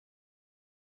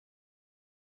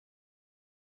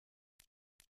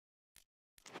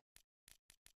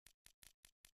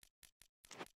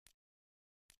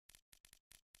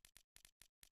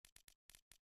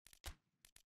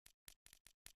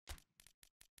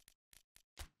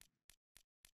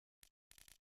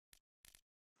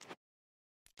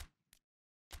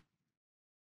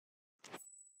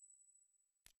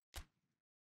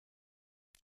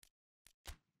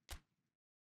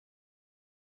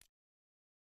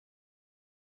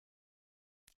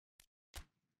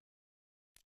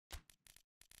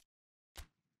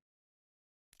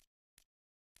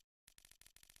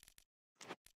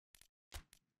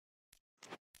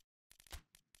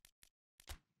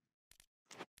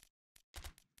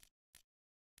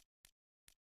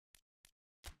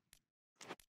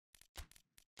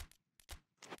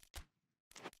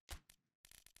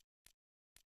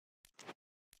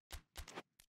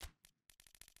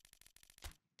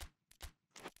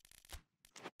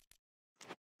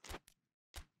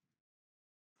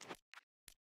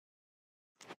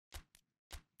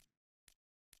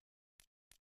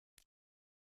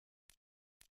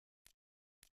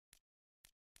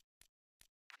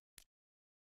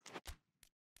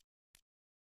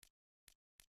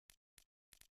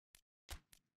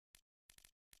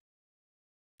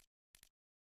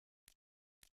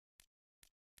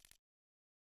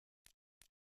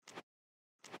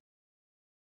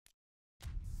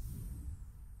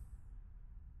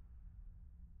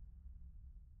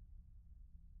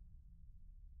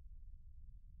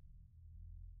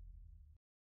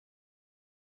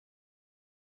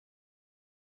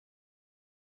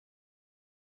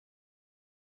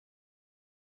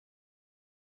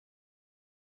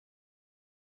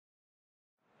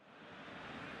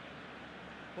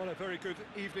 Well, a very good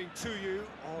evening to you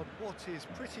on what is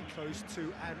pretty close to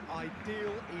an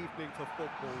ideal evening for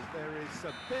football. There is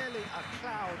barely a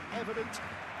cloud evident.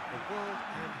 The world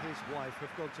and his wife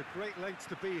have gone to great lengths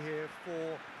to be here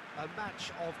for a match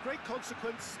of great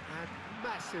consequence and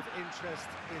massive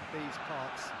interest in these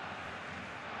parts.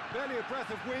 Barely a breath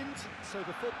of wind, so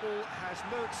the football has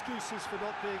no excuses for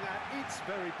not being at its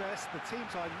very best. The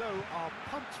teams I know are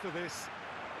pumped for this.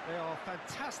 They are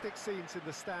fantastic scenes in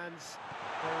the stands.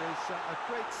 There is a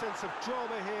great sense of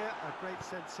drama here, a great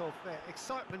sense of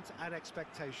excitement and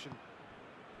expectation.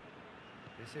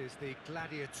 This is the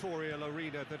gladiatorial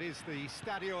arena that is the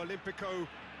Stadio Olimpico,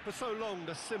 for so long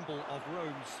the symbol of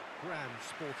Rome's grand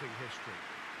sporting history.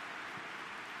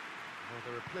 Well,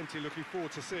 there are plenty looking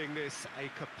forward to seeing this, a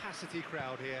capacity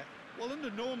crowd here. Well, under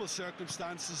normal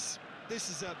circumstances, this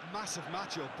is a massive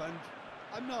matchup, and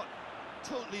I'm not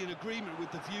totally in agreement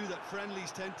with the view that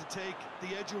friendlies tend to take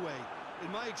the edge away.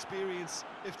 In my experience,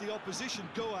 if the opposition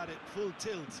go at it full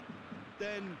tilt,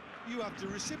 then you have to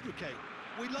reciprocate.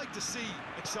 We'd like to see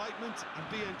excitement and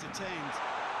be entertained,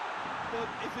 but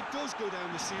if it does go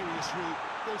down the serious route,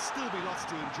 there'll still be lots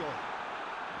to enjoy.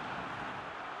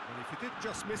 And if you did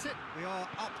just miss it, we are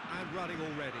up and running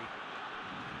already.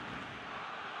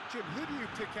 Jim, who do you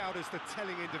pick out as the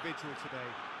telling individual today?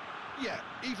 Yeah,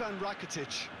 Ivan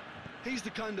Rakitic. He's the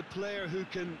kind of player who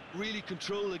can really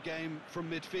control the game from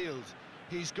midfield.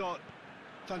 He's got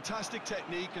fantastic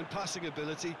technique and passing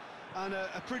ability, and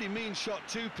a pretty mean shot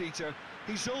too, Peter.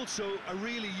 He's also a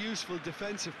really useful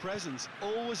defensive presence,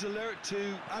 always alert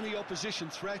to any opposition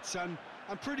threats, and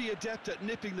pretty adept at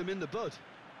nipping them in the bud.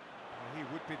 Well, he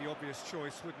would be the obvious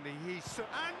choice, wouldn't he?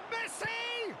 And Messi!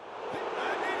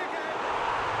 And in again!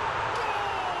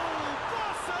 Goal!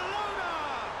 Barcelona!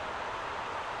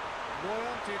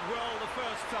 Neuer did well the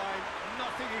first time,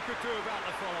 nothing he could do about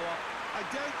the follow-up. I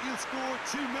doubt he'll score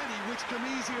too many, which come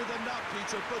easier than that,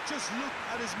 Peter, but just look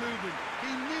at his movement.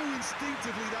 He knew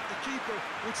instinctively that the keeper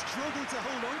would struggle to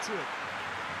hold on to it.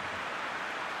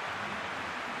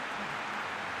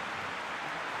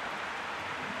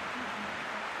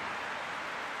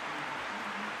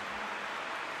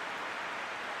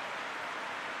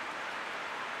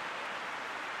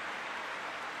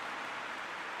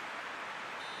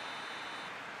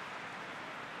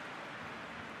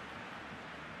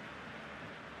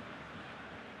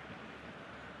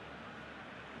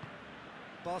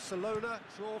 Barcelona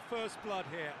draw first blood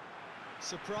here.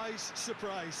 Surprise,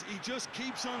 surprise. He just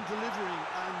keeps on delivering,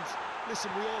 and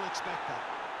listen, we all expect that.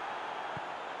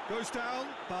 Goes down,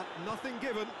 but nothing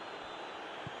given.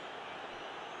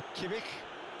 Kimmich.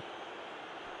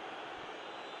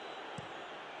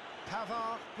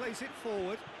 Pavard plays it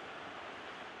forward.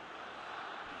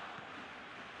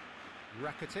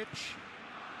 Rakitic.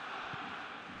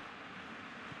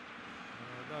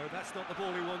 No, that's not the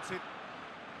ball he wanted.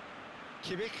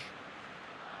 Kimmich.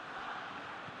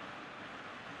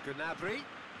 Gnabry.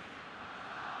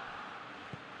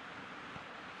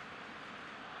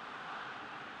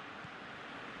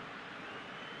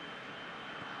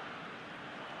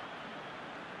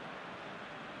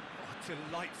 Oh,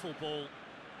 delightful ball.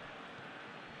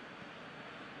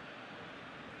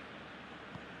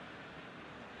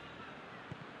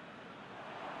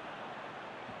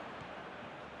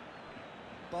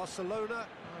 Barcelona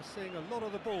are seeing a lot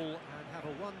of the ball and have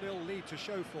a 1-0 lead to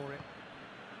show for it.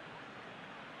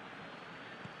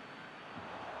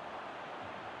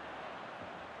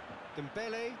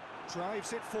 Dembele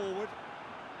drives it forward.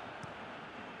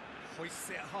 Hoists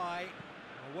it high.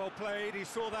 Well played, he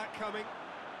saw that coming.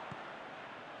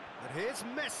 And here's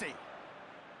Messi.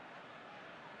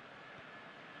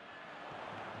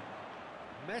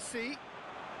 Messi.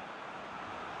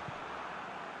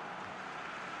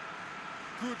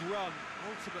 Good run,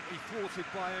 ultimately thwarted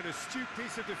by an astute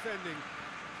piece of defending.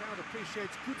 The crowd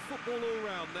appreciates good football all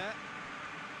round there.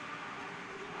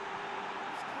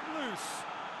 It's come loose.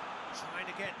 Trying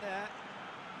to get there.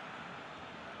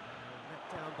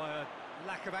 Let down by a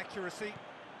lack of accuracy.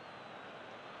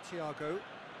 Thiago.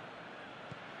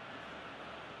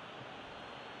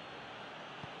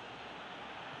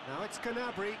 Now it's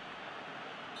Gnabry.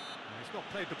 He's not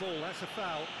played the ball, that's a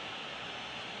foul.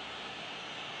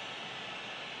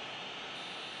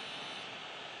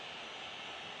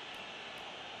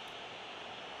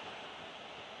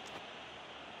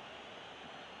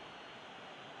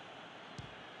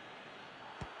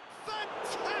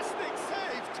 Fantastic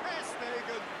save, Ter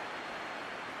Stegen!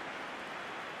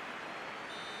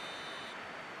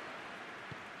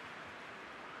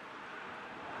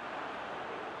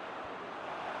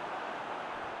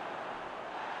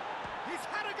 He's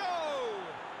had a go!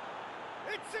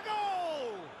 It's a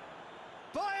goal!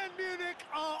 Bayern Munich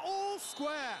are all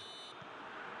square.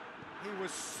 He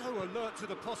was so alert to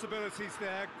the possibilities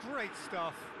there, great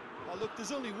stuff. Oh, look,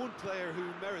 there's only one player who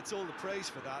merits all the praise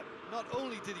for that. Not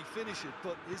only did he finish it,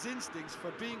 but his instincts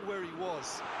for being where he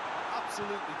was,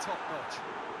 absolutely top-notch.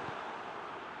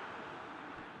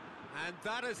 And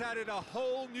that has added a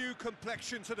whole new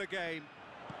complexion to the game.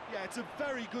 Yeah, it's a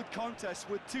very good contest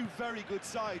with two very good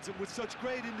sides, and with such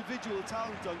great individual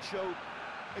talent on show,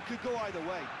 it could go either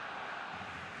way.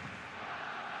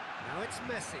 Now it's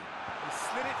Messi. He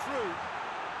slid it through.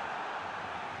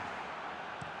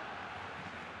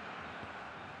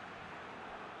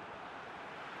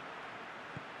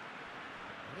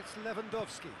 It's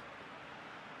Lewandowski.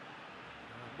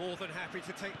 More than happy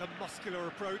to take the muscular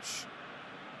approach.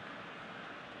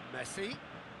 Messi.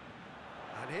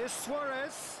 And here's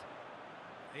Suarez.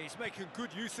 He's making good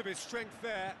use of his strength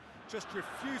there, just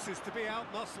refuses to be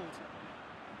out-muscled.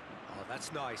 Oh,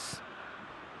 that's nice.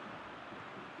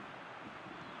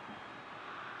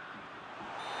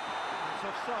 It's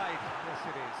offside. Yes,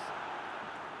 it is.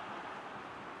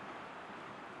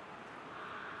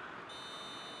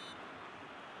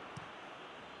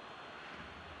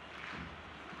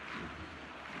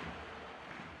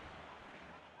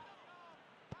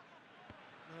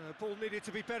 Ball needed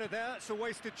to be better there, it's a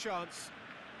wasted chance.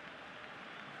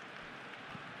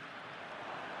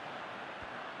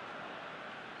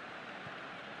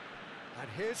 And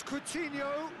here's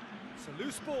Coutinho, it's a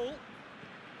loose ball.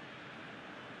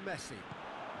 Messi.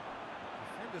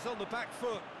 Defenders on the back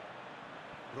foot.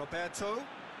 Roberto.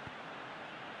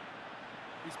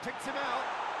 He's picked him out.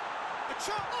 A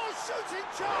chance, oh, shooting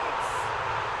chance!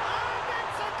 And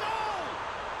it's a goal!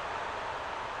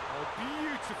 Oh,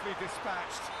 beautifully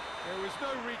dispatched. There was no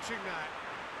reaching that.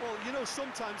 Well, you know,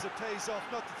 sometimes it pays off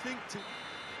not to think too...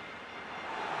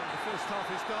 And the first half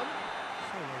is done.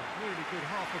 So a really good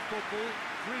half of football.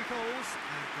 3 goals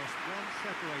and just one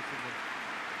separating them.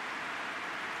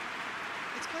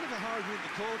 It's kind of a hard one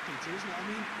to call, Peter, isn't it? I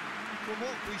mean, from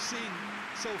what we've seen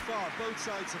so far, both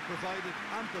sides have provided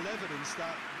ample evidence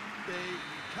that they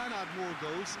can add more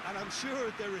goals, and I'm sure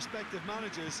their respective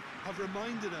managers have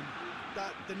reminded them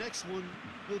that the next one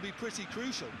will be pretty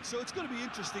crucial. So it's going to be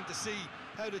interesting to see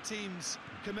how the teams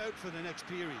come out for the next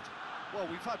period. Well,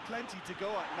 we've had plenty to go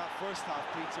at in that first half,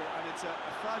 Peter, and it's a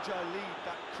fragile lead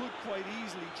that could quite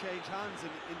easily change hands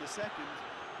in the second.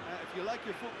 If you like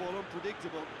your football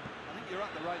unpredictable, I think you're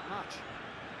at the right match.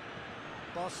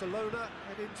 Barcelona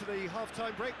head into the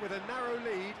half-time break with a narrow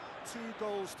lead,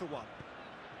 2-1.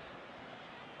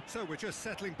 So we're just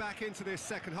settling back into this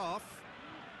second half.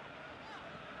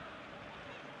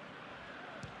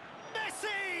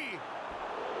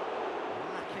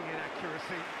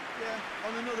 think. Yeah,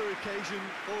 on another occasion,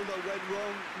 all that went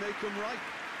wrong may come right.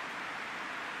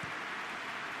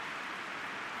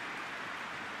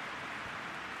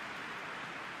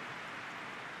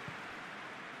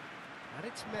 And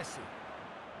it's Messi.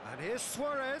 And here's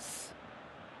Suarez.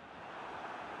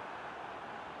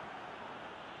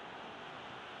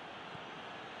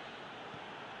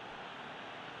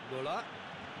 Muller.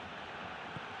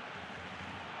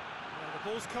 Now the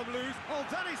ball's come loose. Oh,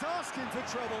 that is asking for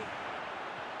trouble.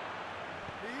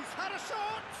 He's had a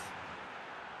shot.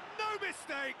 No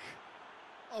mistake.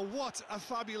 Oh, what a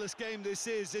fabulous game this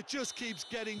is. It just keeps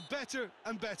getting better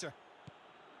and better.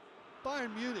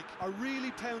 Bayern Munich are really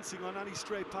pouncing on any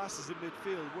stray passes in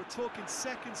midfield. We're talking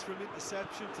seconds from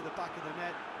interception to the back of the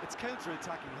net. It's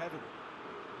counter-attacking heaven.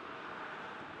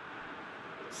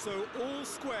 So all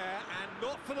square and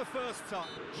not for the first time.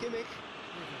 Kimmich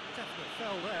with a definite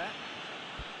foul there.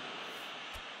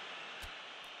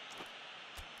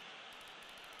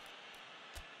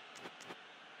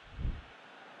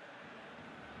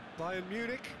 Bayern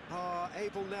Munich are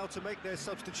able now to make their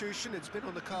substitution. It's been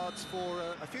on the cards for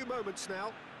a few moments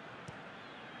now.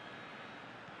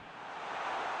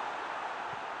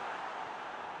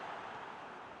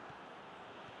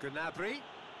 Gnabry,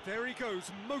 there he goes,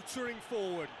 motoring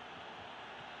forward.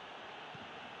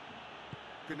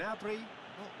 Gnabry,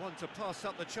 not one to pass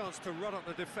up the chance to run up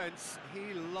the defence.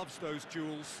 He loves those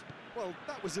duels. Well,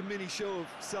 that was a mini show of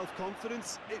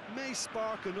self-confidence. It may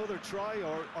spark another try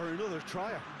or another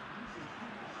trier.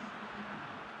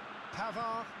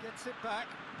 Pavard gets it back,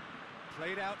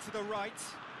 played out to the right,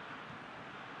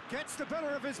 gets the better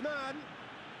of his man.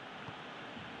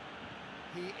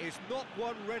 He is not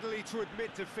one readily to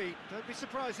admit defeat. Don't be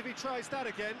surprised if he tries that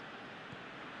again.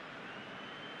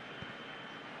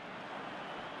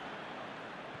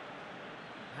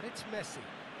 And it's Messi.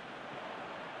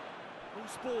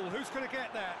 Who's ball? Who's going to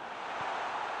get there?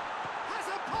 Has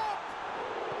a pop!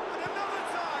 And another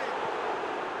time!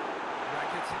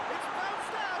 Rakitic, it's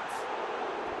bounced out!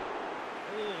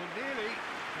 Oh, nearly,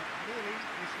 but nearly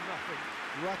is nothing.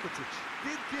 Rakitic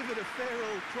did give it a fair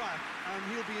old crack, and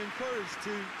he'll be encouraged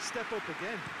to step up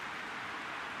again.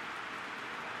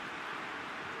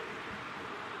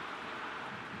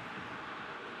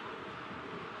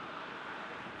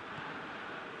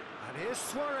 And here's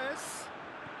Suarez.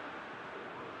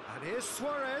 And here's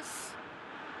Suarez.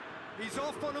 He's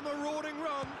off on a marauding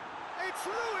run. It's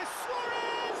Luis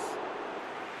Suarez!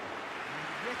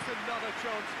 And yet another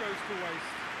chance goes to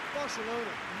waste.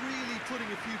 Barcelona really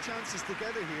putting a few chances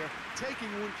together here.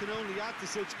 Taking one can only add to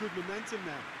such good momentum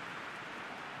now.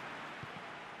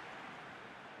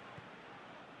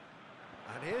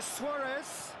 And here's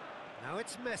Suarez. Now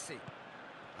it's Messi.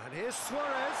 And here's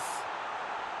Suarez.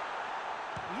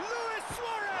 Luis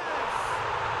Suarez!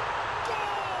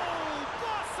 Goal!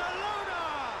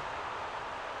 Barcelona!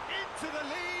 Into the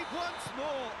lead once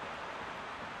more.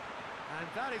 And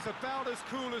that is about as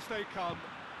cool as they come.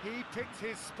 He picked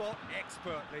his spot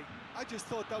expertly. I just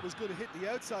thought that was going to hit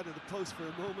the outside of the post for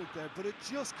a moment there, but it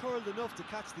just curled enough to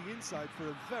catch the inside for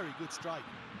a very good strike.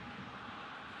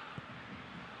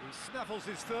 He snaffles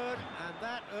his third, and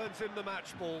that earns him the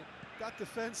match ball. That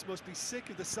defence must be sick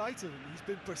of the sight of him. He's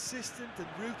been persistent and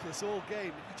ruthless all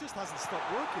game. He just hasn't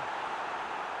stopped working.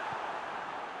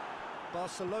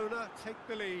 Barcelona take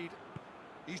the lead.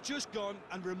 He's just gone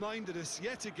and reminded us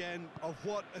yet again of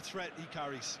what a threat he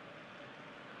carries.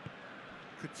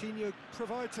 Coutinho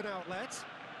provides an outlet.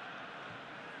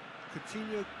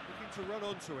 Coutinho looking to run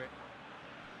onto it.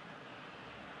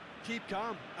 Keep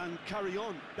calm and carry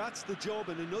on. That's the job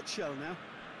in a nutshell now.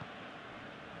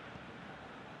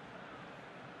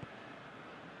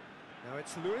 Now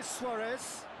it's Luis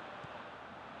Suarez.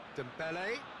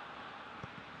 Dembele.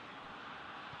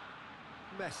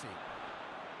 Messi.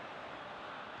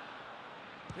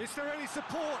 Is there any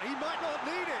support? He might not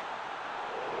need it.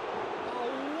 Oh,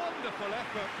 wonderful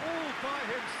effort, all by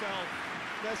himself.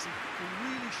 Messi can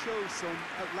really show some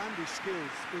outlandish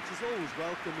skills, which is always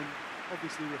welcome and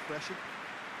obviously refreshing.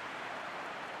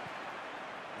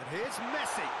 And here's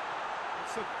Messi.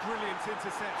 It's a brilliant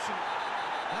interception.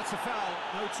 That's a foul,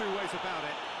 no two ways about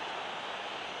it.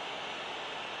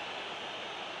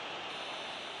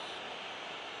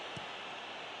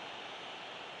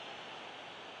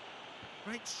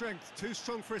 Great strength, too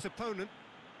strong for his opponent.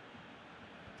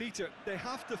 Peter, they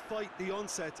have to fight the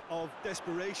onset of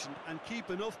desperation and keep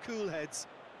enough cool heads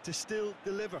to still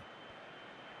deliver.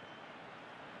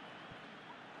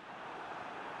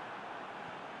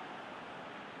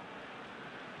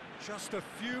 Just a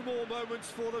few more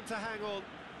moments for them to hang on.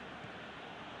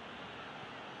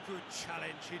 Good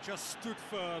challenge, he just stood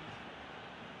firm.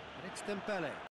 And it's Dembele.